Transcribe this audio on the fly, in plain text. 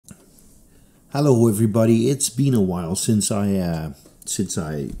Hello, everybody. It's been a while since I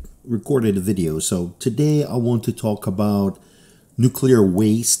recorded a video. So today I want to talk about nuclear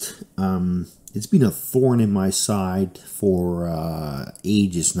waste. It's been a thorn in my side for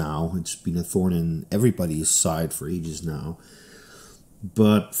ages now. It's been a thorn in everybody's side for ages now,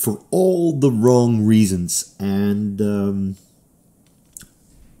 but for all the wrong reasons. And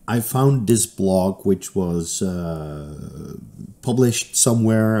I found this blog, which was published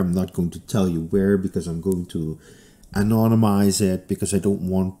somewhere. I'm not going to tell you where because I'm going to anonymize it because I don't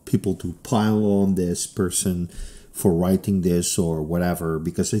want people to pile on this person for writing this or whatever.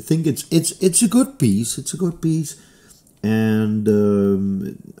 Because I think it's a good piece. It's a good piece, and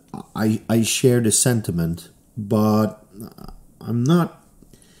I share the sentiment, but I'm not.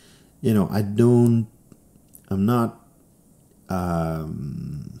 I'm not.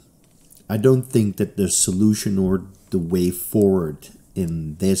 I don't think that the solution or the way forward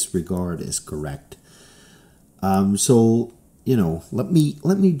in this regard is correct. Let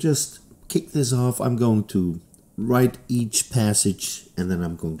me just kick this off. I'm going to write each passage and then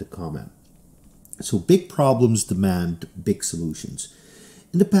I'm going to comment. So, big problems demand big solutions.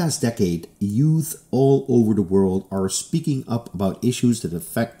 In the past decade, youth all over the world are speaking up about issues that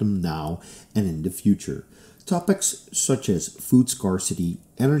affect them now and in the future. Topics such as food scarcity,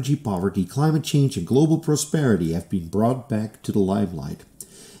 energy poverty, climate change, and global prosperity have been brought back to the limelight.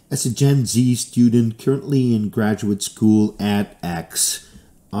 As a Gen Z student currently in graduate school at X,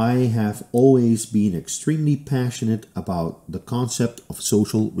 I have always been extremely passionate about the concept of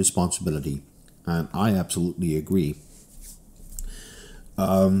social responsibility, and I absolutely agree.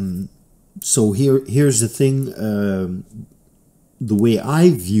 Here's the thing. The way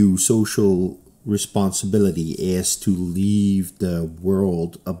I view social responsibility is to leave the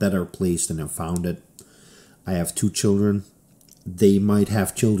world a better place than I found it. I have two children. They might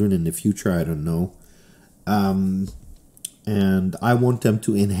have children in the future, I don't know. And I want them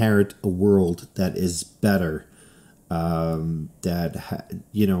to inherit a world that is better. And at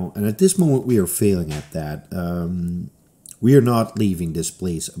this moment we are failing at that. We are not leaving this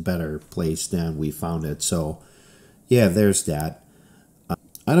place a better place than we found it. So, yeah, there's that.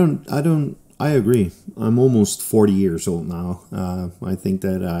 I agree. I'm almost 40 years old now. I think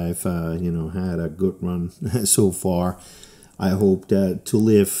that I've, had a good run so far. I hope that to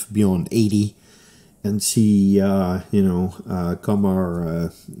live beyond 80 and see, come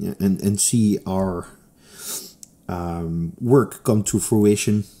our, and see our work come to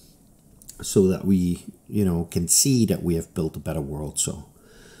fruition so that we, can see that we have built a better world. So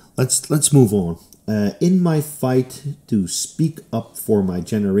let's move on. In my fight to speak up for my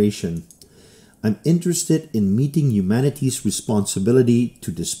generation, I'm interested in meeting humanity's responsibility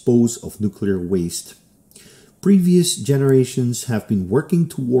to dispose of nuclear waste. Previous generations have been working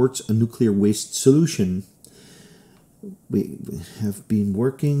towards a nuclear waste solution. We have been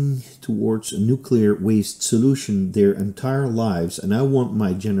working towards a nuclear waste solution their entire lives, and I want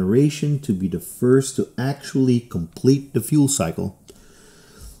my generation to be the first to actually complete the fuel cycle.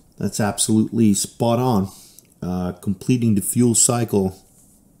 That's absolutely spot on. Completing the fuel cycle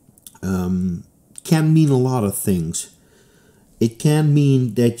can mean a lot of things. It can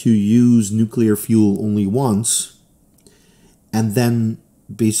mean that you use nuclear fuel only once and then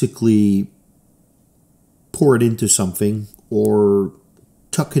basically pour it into something or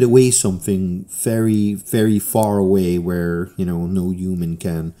tuck it away something very, very far away where, no human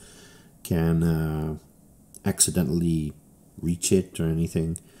can accidentally reach it or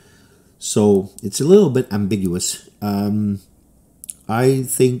anything. So it's a little bit ambiguous. I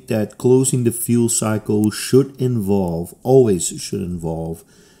think that closing the fuel cycle always should involve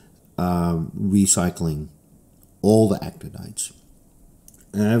recycling all the actinides.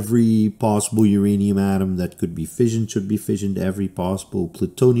 Every possible uranium atom that could be fissioned should be fissioned. Every possible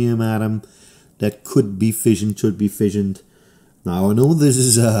plutonium atom that could be fissioned should be fissioned. Now I know this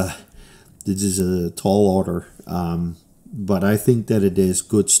is a tall order, but I think that it is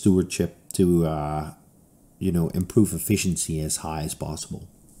good stewardship to improve efficiency as high as possible.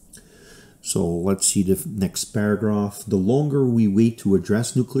 So let's see the next paragraph. The longer we wait to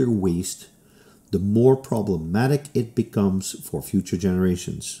address nuclear waste, the more problematic it becomes for future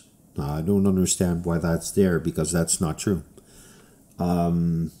generations. Now, I don't understand why that's there because that's not true.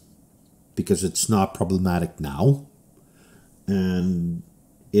 Because it's not problematic now, and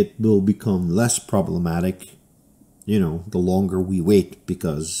it will become less problematic, the longer we wait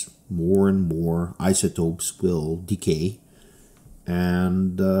because more and more isotopes will decay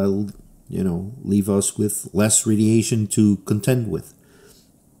and, leave us with less radiation to contend with.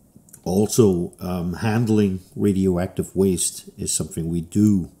 Also, handling radioactive waste is something we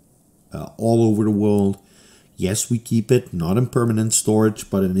do all over the world. Yes, we keep it not in permanent storage,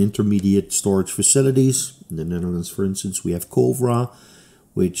 but in intermediate storage facilities. In the Netherlands, for instance, we have COVRA,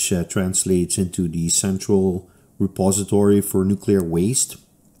 which translates into the Central Repository for Nuclear Waste.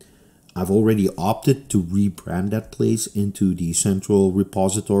 I've already opted to rebrand that place into the Central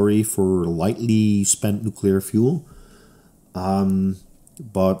Repository for Lightly Spent Nuclear Fuel.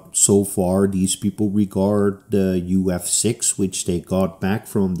 But so far, these people regard the UF6, which they got back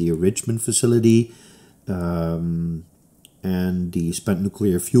from the enrichment facility, and the spent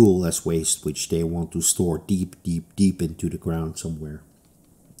nuclear fuel as waste, which they want to store deep, deep, deep into the ground somewhere.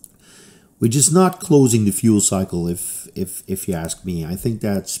 Which is not closing the fuel cycle, if you ask me. I think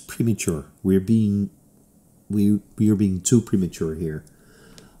that's premature. We are being too premature here.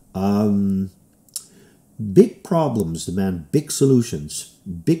 Big problems demand big solutions.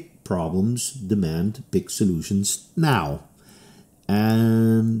 Big problems demand big solutions now.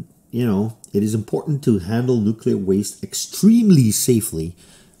 And, you know, it is important to handle nuclear waste extremely safely.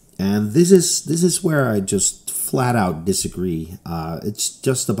 And this is where I just flat out disagree. It's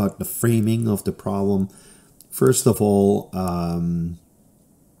just about the framing of the problem. First of all,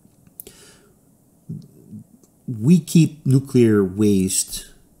 we keep nuclear waste.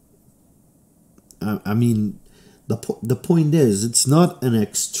 I mean, the point is, it's not an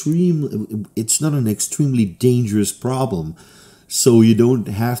extremely dangerous problem, so you don't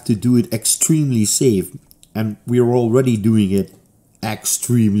have to do it extremely safe, and we're already doing it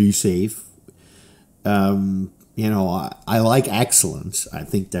extremely safe. You know, I like excellence. I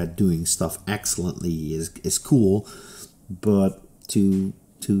think that doing stuff excellently is cool, but to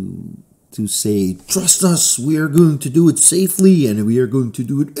say, trust us, we are going to do it safely and we are going to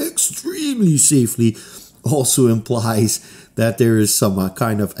do it extremely safely, also implies that there is some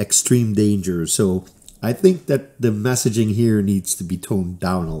kind of extreme danger. So I think that the messaging here needs to be toned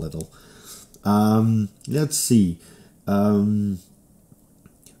down a little. Let's see.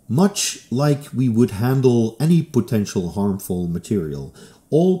 Much like we would handle any potential harmful material,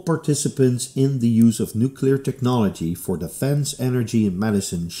 all participants in the use of nuclear technology for defense, energy, and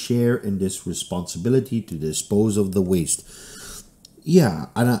medicine share in this responsibility to dispose of the waste. Yeah,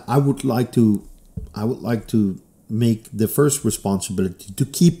 and I would like to make the first responsibility to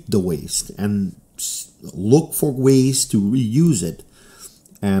keep the waste and look for ways to reuse it.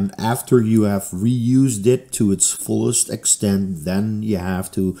 And after you have reused it to its fullest extent, then you have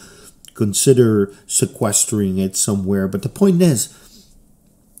to consider sequestering it somewhere. But the point is,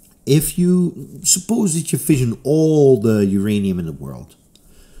 if you suppose that you fission all the uranium in the world,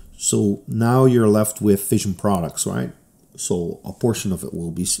 so now you're left with fission products, right? So a portion of it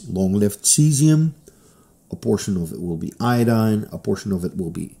will be long-lived cesium, a portion of it will be iodine, a portion of it will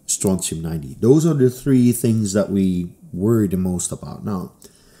be strontium-90. Those are the three things that we worry the most about. Now,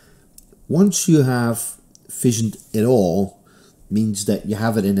 once you have fissioned it all, means that you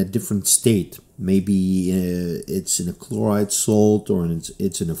have it in a different state. Maybe it's in a chloride salt, or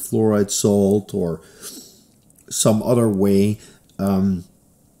it's in a fluoride salt, or some other way.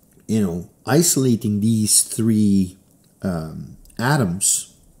 Isolating these three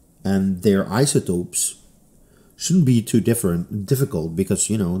atoms and their isotopes shouldn't be too difficult, because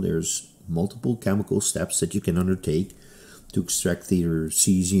there's multiple chemical steps that you can undertake to extract either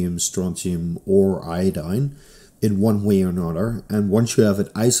cesium, strontium, or iodine in one way or another. And once you have it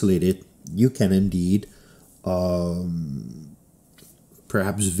isolated, you can indeed perhaps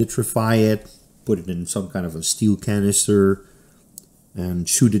vitrify it, put it in some kind of a steel canister, and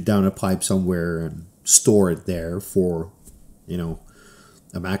shoot it down a pipe somewhere and store it there for, a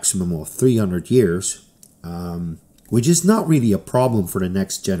maximum of 300 years, which is not really a problem for the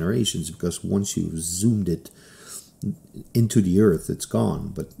next generations, because once you've zoomed it into the earth, it's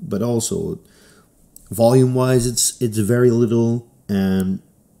gone. But also, volume-wise, it's very little, and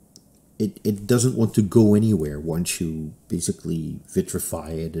it doesn't want to go anywhere once you basically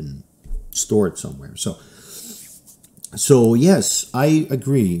vitrify it and store it somewhere. So yes, I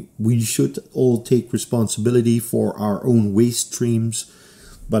agree. We should all take responsibility for our own waste streams,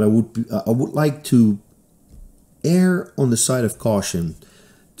 but I would like to err on the side of caution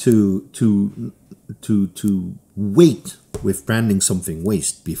to wait with branding something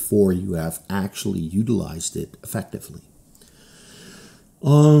waste before you have actually utilized it effectively.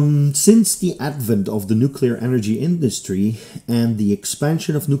 Since the advent of the nuclear energy industry and the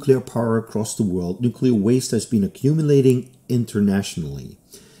expansion of nuclear power across the world, nuclear waste has been accumulating internationally.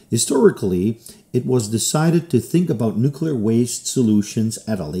 Historically, it was decided to think about nuclear waste solutions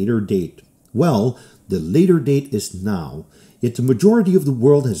at a later date. Well, the later date is now, yet the majority of the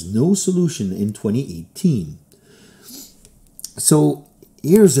world has no solution in 2018. So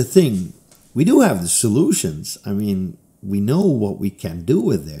here's the thing. We do have the solutions. I mean, we know what we can do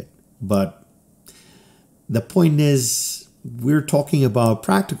with it. But the point is, we're talking about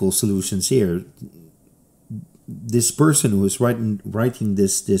practical solutions here. This person who is writing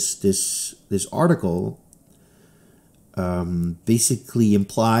this article basically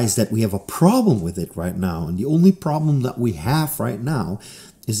implies that we have a problem with it right now. And the only problem that we have right now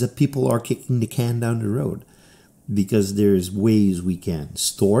is that people are kicking the can down the road, because there's ways we can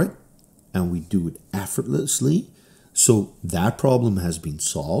store it and we do it effortlessly. So that problem has been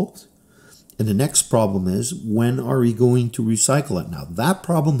solved. And the next problem is, when are we going to recycle it? Now, that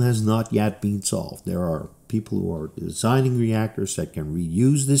problem has not yet been solved. There are people who are designing reactors that can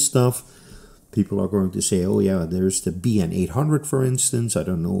reuse this stuff. People are going to say, oh yeah, there's the BN800, for instance. I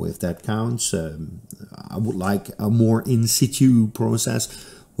don't know if that counts. I would like a more in situ process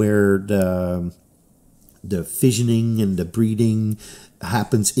where the fissioning and the breeding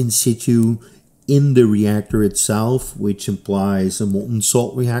happens in situ in the reactor itself, which implies a molten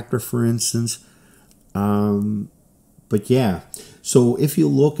salt reactor, for instance. But yeah, so if you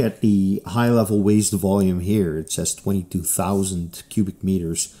look at the high-level waste volume here, it says 22,000 cubic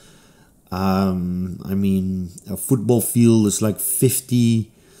meters. I mean, a football field is like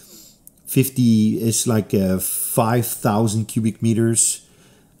 50 is like 5,000 cubic meters.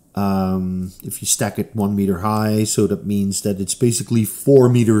 If you stack it 1 meter high, so that means that it's basically 4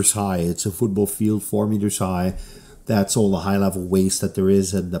 meters high. It's a football field 4 meters high. That's all the high level waste that there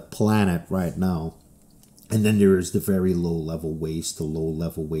is on the planet right now. And then there is the very low level waste, the low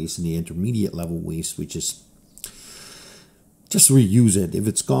level waste, and the intermediate level waste, which is just reuse it. If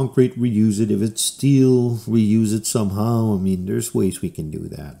it's concrete, reuse it. If it's steel, reuse it somehow. I mean, there's ways we can do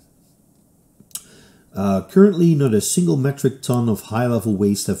that. Currently, not a single metric ton of high-level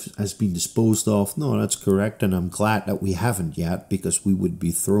waste has been disposed of. No, that's correct, and I'm glad that we haven't yet, because we would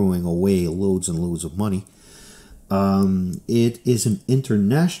be throwing away loads and loads of money. It is an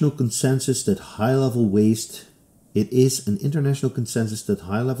international consensus that high-level waste be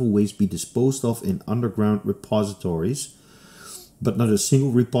disposed of in underground repositories, but not a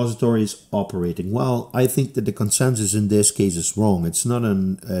single repository is operating. Well, I think that the consensus in this case is wrong. It's not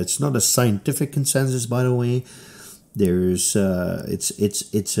a scientific consensus, by the way. There's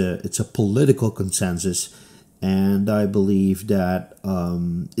it's a political consensus, and I believe that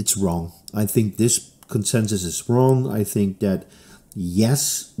it's wrong. I think this consensus is wrong. I think that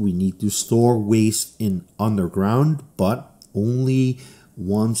yes, we need to store waste in underground, but only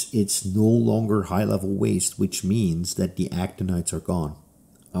once it's no longer high-level waste, which means that the actinides are gone.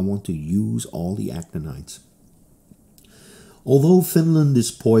 I want to use all the actinides. Although Finland is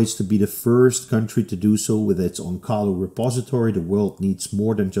poised to be the first country to do so with its Onkalo repository, the world needs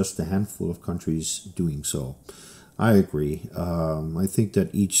more than just a handful of countries doing so. I agree. I think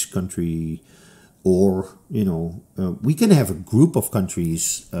that each country, or, we can have a group of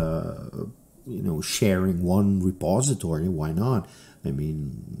countries, sharing one repository. Why not? I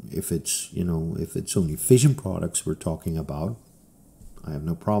mean, if it's only fission products we're talking about, I have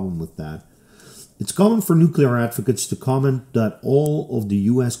no problem with that. It's common for nuclear advocates to comment that all of the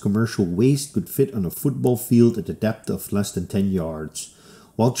US commercial waste could fit on a football field at a depth of less than 10 yards.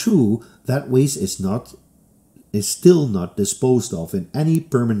 While true, that waste is still not disposed of in any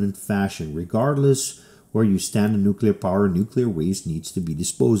permanent fashion. Regardless where you stand in nuclear power, nuclear waste needs to be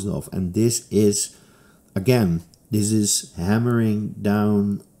disposed of. And this is, again, this is hammering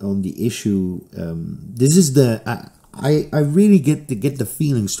down on the issue. This is I really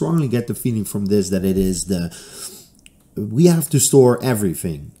strongly get the feeling from this that it is we have to store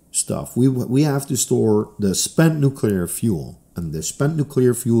everything stuff. We have to store the spent nuclear fuel, and the spent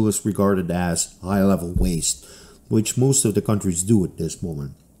nuclear fuel is regarded as high-level waste, which most of the countries do at this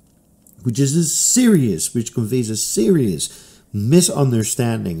moment, which conveys a serious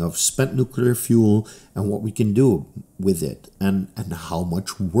misunderstanding of spent nuclear fuel and what we can do with it, and how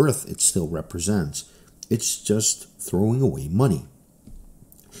much worth it still represents. It's just throwing away money.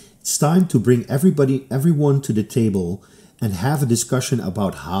 It's time to bring everyone to the table and have a discussion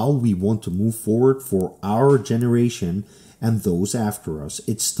about how we want to move forward for our generation and those after us.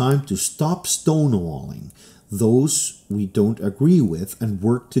 It's time to stop stonewalling those we don't agree with and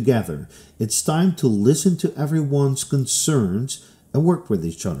work together. It's time to listen to everyone's concerns and work with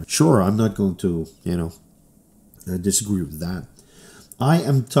each other. Sure, I'm not going to, disagree with that. I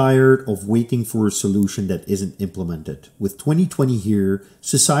am tired of waiting for a solution that isn't implemented. With 2020 here,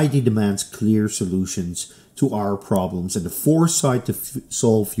 society demands clear solutions to our problems and the foresight to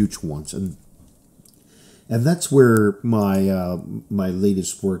solve future ones. And And that's where my my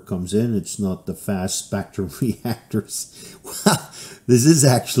latest work comes in. It's not the fast spectrum reactors. Well, this is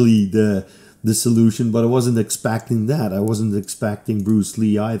actually the solution, but I wasn't expecting that. I wasn't expecting Bruce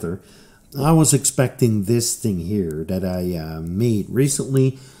Lee either. I was expecting this thing here that I made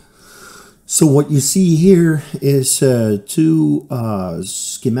recently. So what you see here is two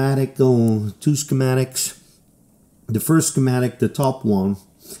schematics. The first schematic, the top one,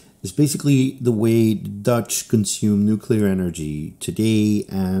 is basically the way the Dutch consume nuclear energy today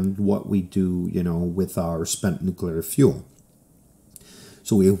and what we do, you know, with our spent nuclear fuel.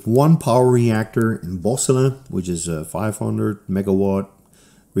 So we have one power reactor in Borssele, which is a 500 megawatt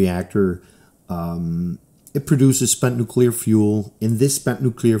reactor. It produces spent nuclear fuel. In this spent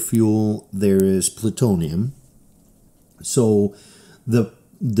nuclear fuel, there is plutonium. So the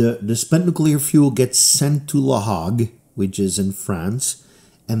spent nuclear fuel gets sent to Le Hague, which is in France,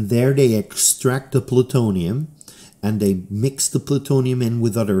 and there they extract the plutonium and they mix the plutonium in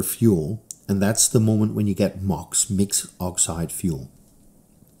with other fuel, and that's the moment when you get MOX, mixed oxide fuel.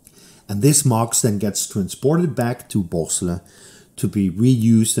 And this MOX then gets transported back to Borssele to be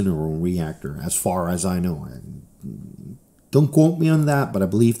reused in our own reactor, as far as I know. Don't quote me on that, but I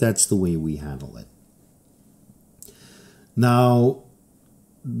believe that's the way we handle it. Now,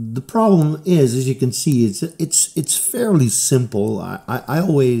 the problem is, as you can see, it's fairly simple. I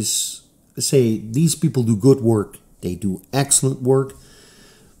always say these people do good work. They do excellent work.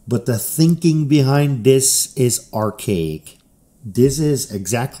 But the thinking behind this is archaic. This is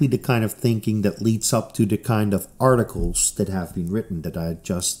exactly the kind of thinking that leads up to the kind of articles that have been written that I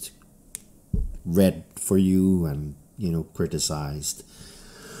just read for you and, you know, criticized.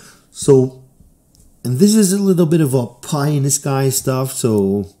 So, and this is a little bit of a pie in the sky stuff,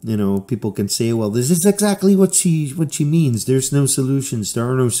 so, you know, people can say, well, this is exactly what she means. There's no solutions. There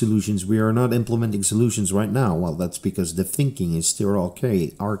are no solutions. We are not implementing solutions right now. Well, that's because the thinking is still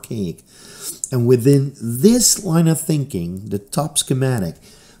archaic. And within this line of thinking, the top schematic,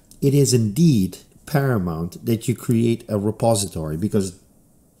 it is indeed paramount that you create a repository, because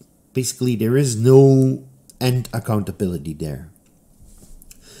basically there is no end accountability there.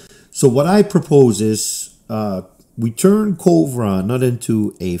 So what I propose is we turn Cobra not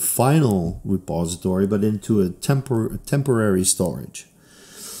into a final repository, but into a temporary storage.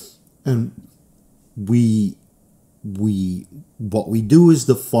 And what we do is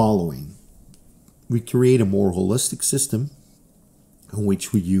the following. We create a more holistic system in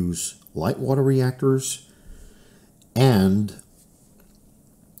which we use light water reactors and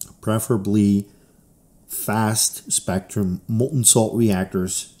preferably fast spectrum molten salt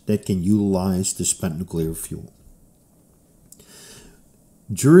reactors that can utilize the spent nuclear fuel.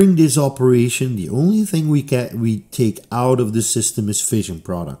 During this operation, the only thing we take out of the system is fission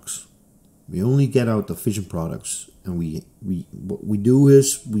products. We only get out the fission products, and what we do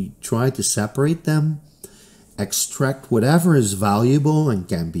is we try to separate them, extract whatever is valuable and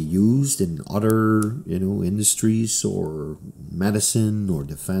can be used in other, you know, industries or medicine or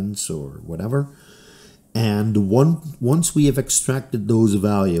defense or whatever. And once we have extracted those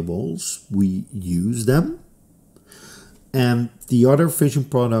valuables, we use them, and the other fission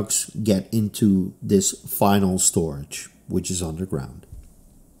products get into this final storage, which is underground.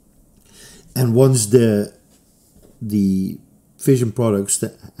 And once the fission products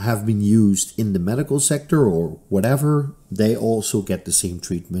that have been used in the medical sector or whatever, they also get the same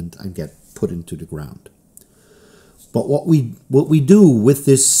treatment and get put into the ground. But what we do with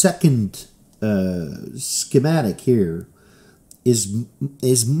this second schematic here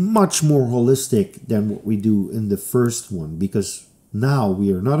is much more holistic than what we do in the first one, because now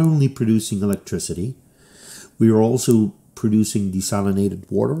we are not only producing electricity, we are also producing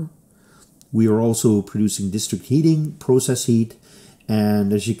desalinated water. We are also producing district heating, process heat,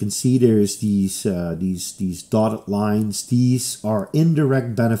 and as you can see, there's these dotted lines. These are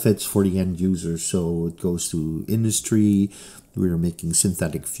indirect benefits for the end user. So it goes to industry. We are making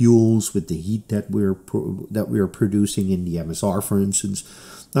synthetic fuels with the heat that we are producing in the MSR, for instance.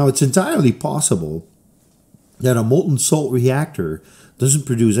 Now, it's entirely possible that a molten salt reactor doesn't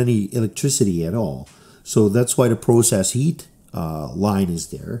produce any electricity at all. So that's why the process heat line is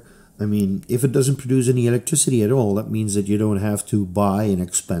there. I mean, if it doesn't produce any electricity at all, that means that you don't have to buy an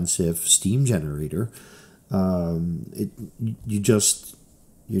expensive steam generator. You just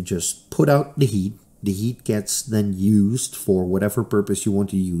put out the heat. The heat gets then used for whatever purpose you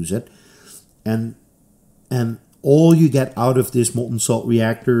want to use it, and all you get out of this molten salt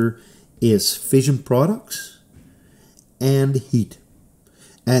reactor is fission products and heat.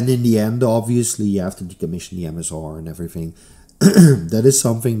 And in the end, obviously, you have to decommission the MSR and everything. that is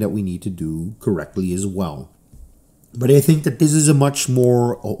something that we need to do correctly as well. But I think that this is a much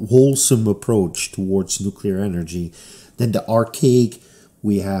more wholesome approach towards nuclear energy than the archaic.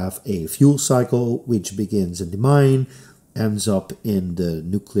 We have a fuel cycle which begins in the mine, ends up in the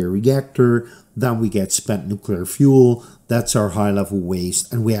nuclear reactor, then we get spent nuclear fuel. That's our high-level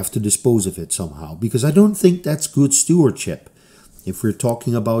waste, and we have to dispose of it somehow, because I don't think that's good stewardship. If we're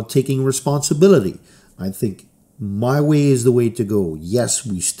talking about taking responsibility, I think my way is the way to go. Yes,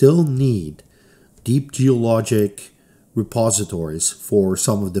 we still need deep geologic repositories for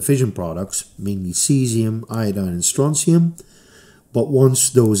some of the fission products, mainly cesium, iodine, and strontium. But once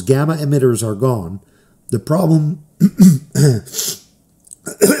those gamma emitters are gone, the problem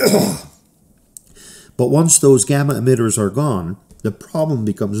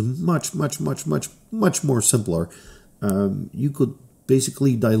becomes much more simpler. You could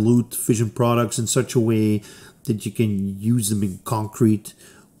basically dilute fission products in such a way that you can use them in concrete,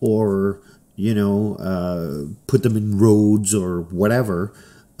 or put them in roads or whatever.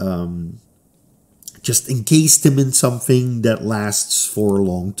 Just encase them in something that lasts for a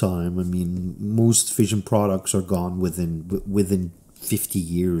long time. I mean, most fission products are gone within 50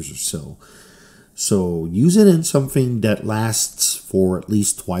 years or so. So use it in something that lasts for at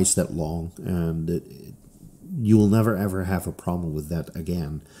least twice that long, and you will never ever have a problem with that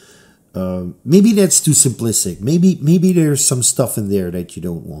again. Maybe that's too simplistic. Maybe there's some stuff in there that you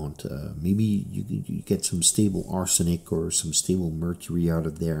don't want. Maybe you get some stable arsenic or some stable mercury out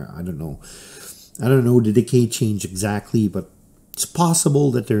of there. I don't know the decay change exactly, but it's possible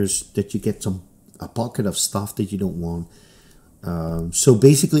that you get a pocket of stuff that you don't want. So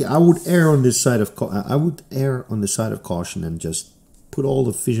basically, I would err on the side of caution and just put all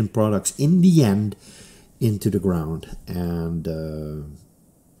the fission products in the end into the ground, and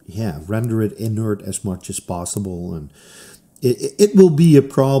render it inert as much as possible. And it will be a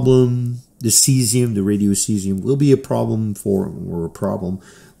problem. The cesium, the radiocesium, will be a problem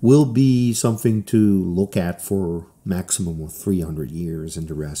will be something to look at for maximum of 300 years, and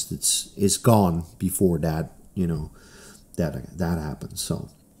the rest is gone before that that happens. So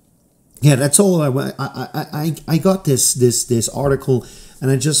yeah, that's all. I got this article,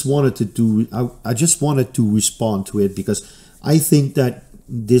 and I just wanted to respond to it, because I think that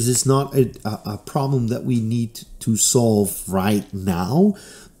this is not a problem that we need to solve right now,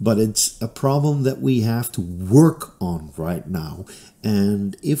 but it's a problem that we have to work on right now.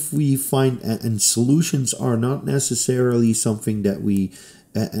 And if we find, and solutions are not necessarily something that we,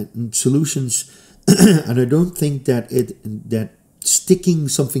 solutions, and I don't think that sticking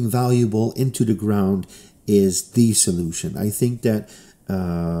something valuable into the ground is the solution. I think that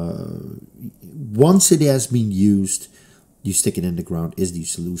once it has been used, you stick it in the ground is the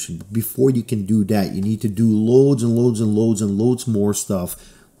solution. But before you can do that, you need to do loads and loads and loads and loads more stuff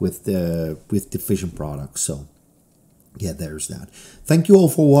with the fission products. So yeah, there's that. Thank you all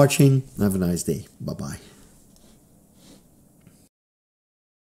for watching. Have a nice day. Bye-bye.